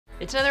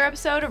It's another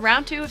episode of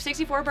round 2 of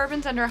 64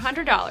 bourbons under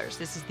 $100.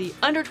 This is the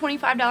under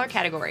 $25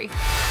 category.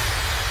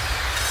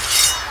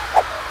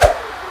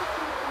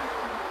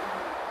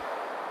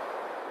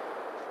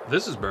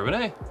 This is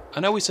Bourbon. I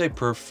know we say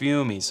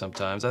perfumey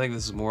sometimes. I think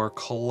this is more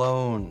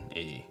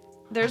cologne-y.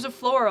 There's a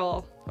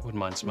floral. I wouldn't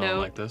mind smelling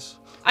like this.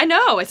 I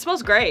know, it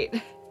smells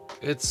great.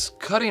 It's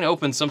cutting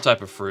open some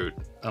type of fruit.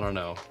 I don't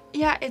know.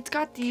 Yeah, it's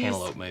got these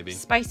cantaloupe, maybe.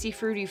 Spicy,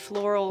 fruity,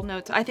 floral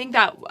notes. I think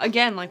that,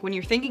 again, like when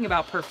you're thinking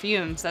about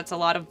perfumes, that's a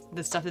lot of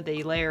the stuff that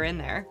they layer in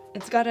there.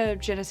 It's got a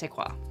je ne sais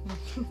quoi.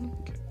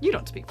 Okay. You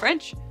don't speak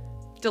French.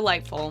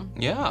 Delightful.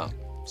 Yeah,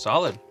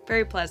 solid.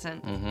 Very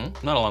pleasant.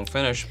 Mm-hmm. Not a long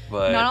finish,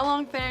 but... Not a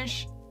long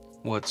finish.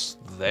 What's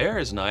there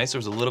is nice.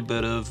 There's a little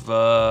bit of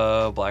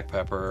black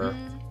pepper.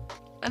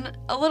 And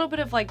a little bit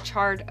of like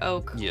charred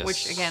oak, yes.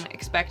 Which again,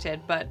 expected,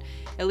 but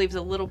it leaves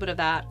a little bit of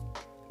that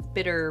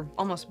bitter,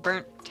 almost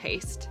burnt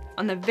taste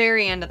on the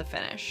very end of the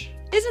finish.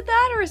 Is it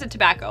that or is it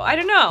tobacco? I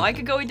don't know. I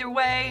could go either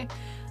way.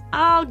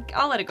 I'll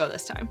let it go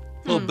this time.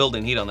 A little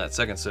building heat on that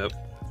second sip.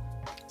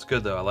 It's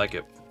good though, I like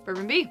it.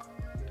 Bourbon B.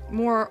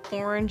 More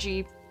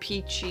orangey,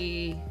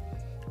 peachy.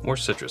 More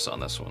citrus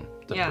on this one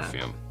than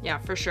perfume. Yeah,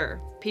 for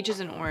sure. Peaches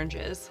and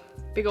oranges.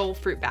 Big old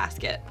fruit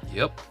basket.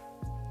 Yep.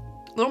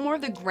 A little more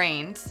of the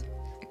grains.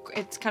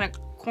 It's kind of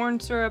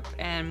corn syrup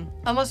and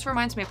almost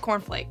reminds me of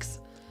cornflakes.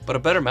 But a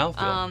better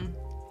mouthfeel.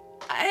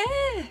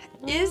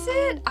 Is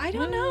it? I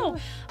don't know.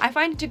 I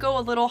find it to go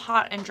a little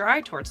hot and dry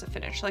towards the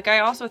finish. Like I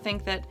also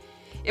think that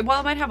while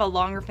it might have a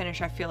longer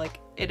finish, I feel like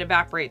it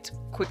evaporates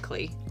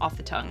quickly off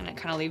the tongue and it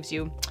kind of leaves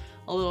you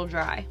a little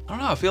dry. I don't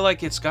know. I feel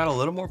like it's got a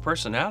little more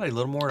personality, a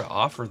little more to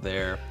offer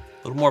there,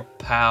 a little more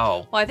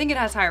pow. Well, I think it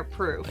has higher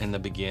proof. In the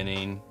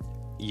beginning.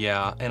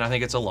 Yeah, and I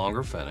think it's a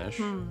longer finish.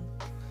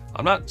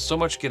 I'm not so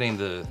much getting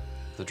the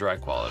dry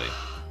quality,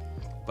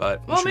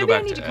 but well, maybe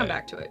I need to come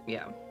back to it.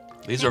 Yeah.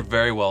 These are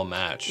very well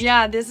matched.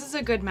 Yeah, this is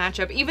a good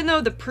matchup. Even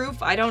though the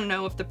proof, I don't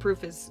know if the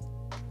proof is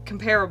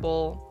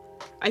comparable.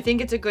 I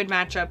think it's a good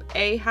matchup.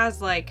 A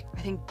has like,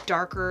 I think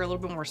darker, a little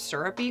bit more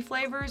syrupy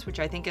flavors, which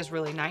I think is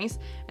really nice.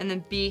 And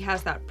then B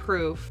has that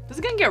proof. This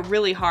is gonna get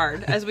really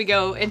hard as we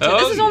go into,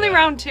 this is only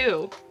round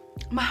 2.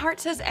 My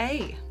heart says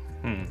A.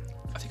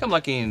 I think I'm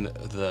liking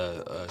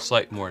the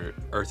slight more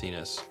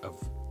earthiness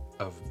of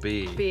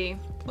B. B.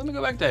 Let me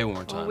go back to A one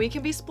more time. Well, we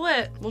can be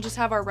split. We'll just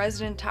have our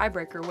resident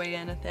tiebreaker weigh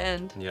in at the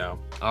end. Yeah.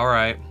 All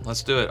right,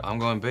 let's do it. I'm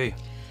going B.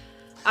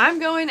 I'm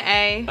going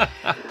A.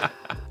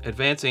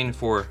 Advancing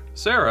for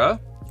Sarah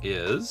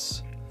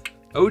is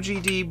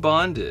OGD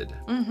Bonded.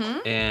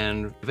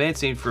 And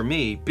advancing for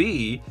me,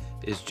 B,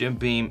 is Jim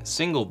Beam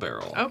Single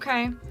Barrel.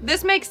 Okay.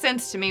 This makes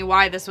sense to me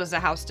why this was a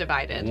house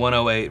divided.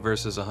 108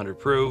 versus 100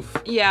 proof.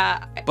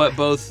 Yeah. But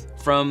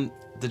both from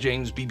the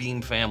James B.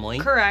 Beam family.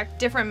 Correct.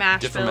 Different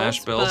mash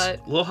bills. A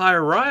little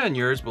higher rye on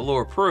yours, but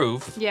lower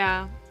proof.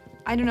 Yeah.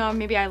 I don't know.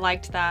 Maybe I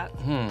liked that.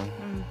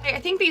 I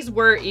think these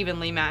were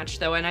evenly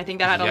matched, though, and I think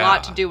that had a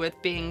lot to do with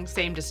being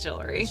same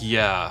distillery.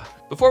 Yeah.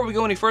 Before we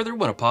go any further, we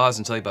want to pause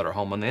and tell you about our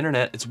home on the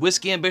internet. It's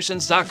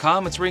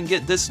whiskyambitions.com. It's where you can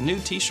get this new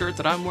t-shirt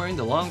that I'm wearing,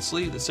 the long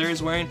sleeve that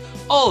Sarah's wearing,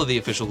 all of the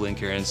official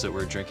Glencairns that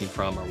we're drinking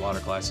from, our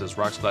water glasses,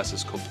 rocks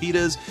glasses,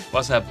 copitas. We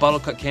also have bottle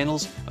cut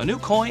candles, a new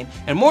coin,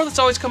 and more that's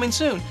always coming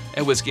soon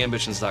at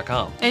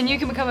whiskyambitions.com. And you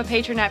can become a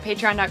patron at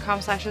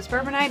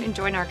patreon.com/itsbourbonnight and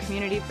join our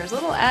community for as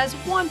little as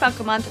 $1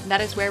 a month. And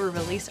that is where we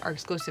release our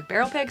exclusive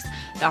barrel picks,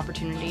 the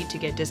opportunity to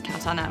get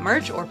discounts on that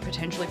merch or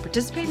potentially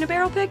participate in a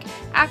barrel pick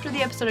after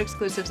the episode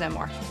exclusives and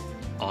more.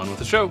 On with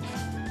the show.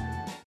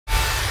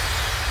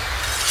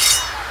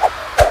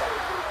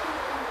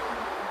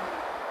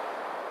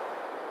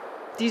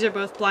 These are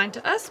both blind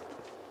to us.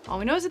 All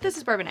we know is that this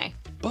is Bourbon A.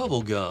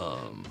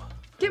 Bubblegum.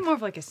 Get more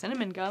of like a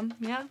cinnamon gum,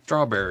 yeah?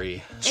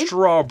 Strawberry.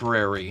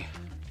 Strawberry.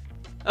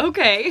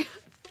 Okay.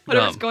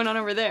 Whatever's going on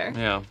over there.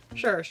 Yeah.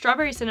 Sure,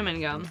 strawberry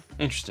cinnamon gum.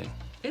 Interesting.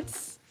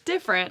 It's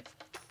different.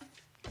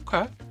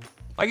 Okay.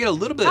 I get a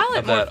little bit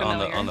of that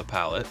on the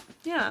palate.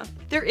 Yeah.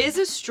 There is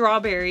a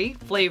strawberry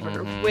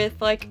flavor with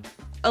like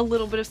a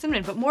little bit of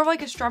cinnamon, but more of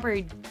like a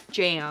strawberry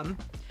jam,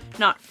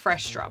 not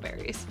fresh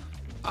strawberries.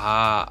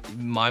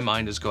 My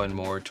mind is going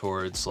more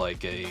towards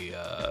like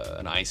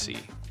an icy.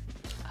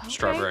 Okay.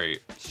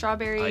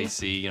 Strawberry.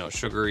 Icy, you know,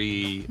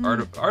 sugary,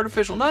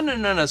 artificial, not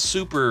in a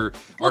super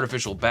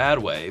artificial bad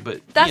way,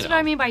 but that's what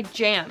I mean by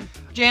jam.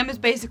 Jam is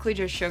basically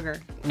just sugar.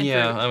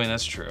 Yeah, fruit. I mean,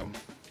 that's true.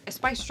 A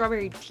spiced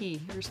strawberry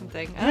tea or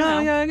something. I don't know.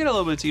 Yeah, I get a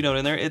little bit of tea note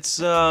in there. It's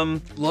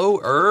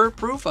lower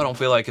proof. I don't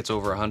feel like it's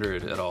over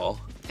 100 at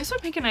all. This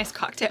would make a nice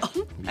cocktail,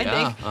 I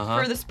think,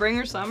 for the spring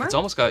or summer. It's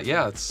almost got,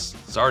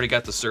 it's already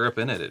got the syrup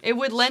in it. It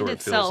would lend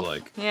itself. Feels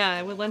like. Yeah,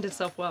 it would lend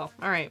itself well.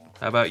 All right.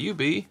 How about you,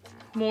 B?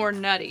 More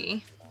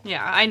nutty.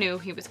 Yeah, I knew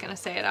he was going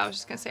to say it. I was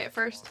just going to say it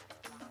first.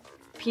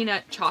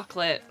 Peanut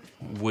chocolate.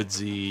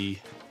 Woodsy,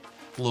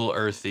 a little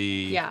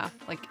earthy. Yeah,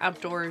 like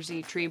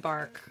outdoorsy tree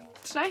bark.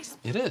 It's nice.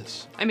 It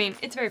is. I mean,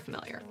 it's very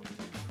familiar.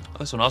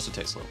 This one also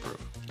tastes low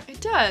proof. It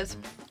does.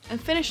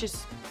 And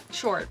finishes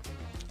short.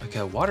 Like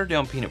a watered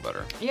down peanut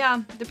butter.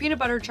 Yeah, the peanut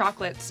butter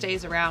chocolate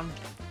stays around.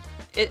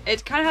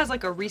 It kind of has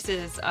like a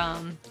Reese's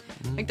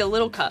like the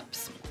little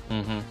cups.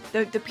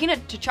 The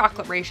peanut to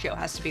chocolate ratio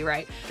has to be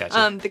right.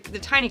 Gotcha. The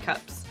tiny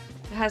cups.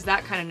 It has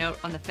that kind of note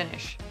on the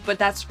finish, but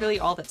that's really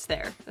all that's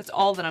there. That's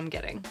all that I'm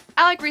getting.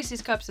 I like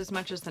Reese's cups as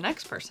much as the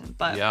next person,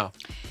 but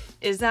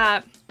is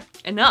that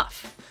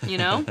enough? You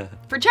know,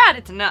 for Chad,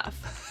 it's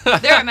enough.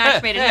 They're a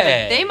match made in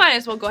heaven. They might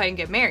as well go ahead and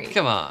get married.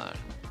 Come on.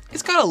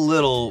 It's got a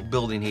little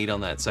building heat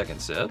on that second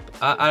sip.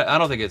 I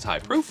don't think it's high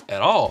proof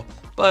at all,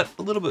 but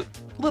a little bit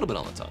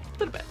on the tongue. A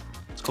little bit.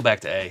 Let's go back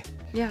to A.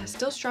 Yeah,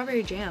 still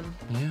strawberry jam.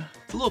 Yeah,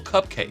 it's a little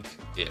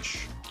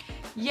cupcake-ish.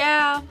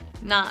 Yeah,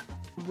 not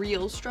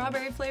real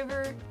strawberry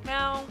flavor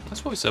now.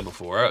 That's what we said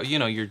before. You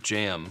know, your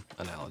jam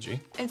analogy.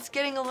 It's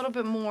getting a little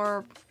bit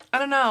more, I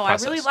don't know.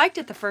 Processed. I really liked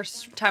it the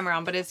first time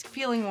around, but it's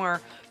feeling more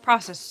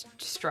processed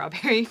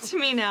strawberry to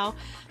me now.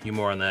 You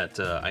more on that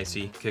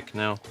icy kick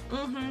now?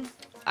 Mm-hmm.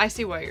 I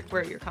see where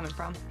you're coming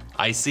from.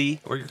 I see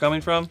where you're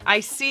coming from? I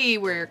see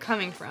where you're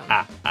coming from.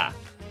 1,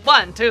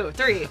 1, 2,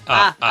 3.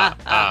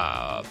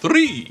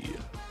 3.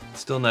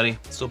 Still nutty,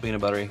 still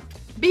peanut buttery.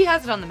 B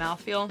has it on the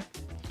mouthfeel.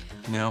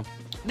 No.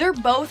 They're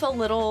both a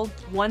little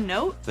one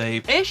note.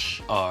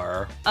 They-ish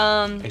are.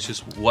 It's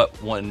just what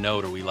one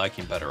note are we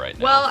liking better right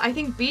now? Well, I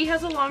think B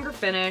has a longer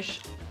finish.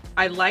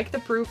 I like the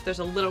proof. There's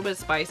a little bit of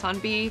spice on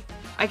B.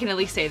 I can at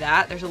least say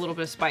that. There's a little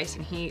bit of spice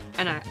and heat,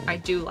 and I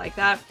do like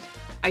that.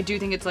 I do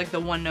think it's like the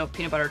one note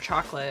peanut butter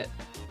chocolate.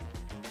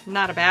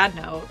 Not a bad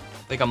note.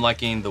 I think I'm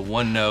liking the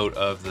one note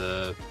of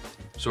the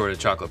sort of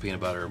chocolate peanut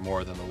butter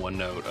more than the one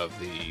note of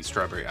the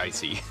strawberry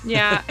icy.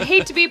 Yeah, I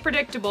hate to be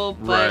predictable,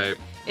 but Right.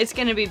 it's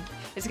gonna be B.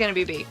 It's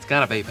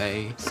gotta be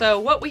B. So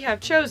what we have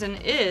chosen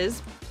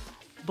is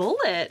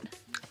Bulleit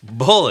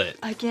Bulleit.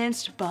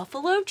 against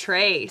Buffalo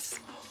Trace.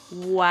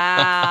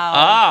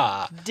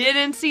 Wow.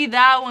 Didn't see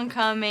that one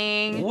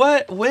coming.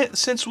 What?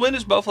 Since when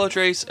does Buffalo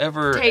Trace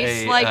ever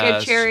Tastes like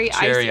a cherry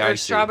icy or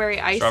strawberry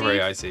icy?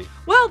 Strawberry icy.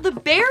 Well, the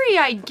berry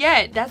I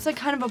get. That's a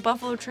kind of a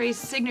Buffalo Trace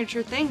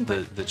signature thing.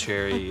 But The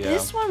cherry, yeah.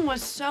 this one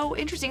was so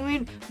interesting. I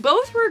mean,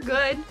 both were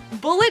good.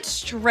 Bulleit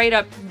straight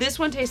up, this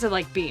one tasted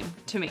like Beam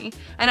to me.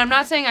 And I'm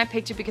not saying I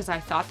picked it because I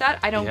thought that.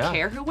 I don't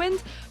care who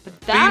wins. But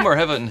that, Beam or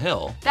Heaven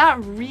Hill. that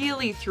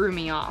really threw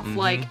me off.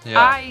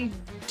 I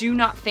do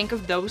not think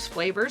of those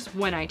flavors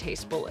when I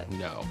taste Bulleit.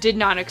 No. Did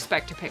not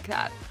expect to pick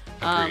that.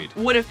 Agreed.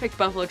 Would have picked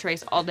Buffalo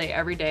Trace all day,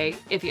 every day,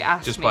 if you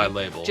asked me. Just by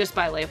label. Just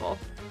by label.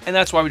 And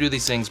that's why we do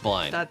these things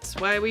blind. That's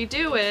why we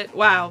do it.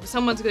 Wow,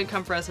 someone's gonna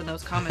come for us in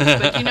those comments,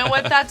 but you know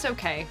what? That's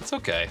okay. It's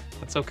okay.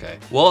 It's okay.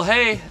 Well,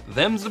 hey,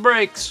 them's the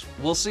breaks.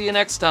 We'll see you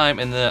next time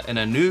in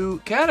a new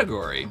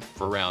category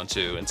for round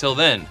 2. Until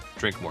then,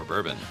 drink more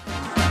bourbon.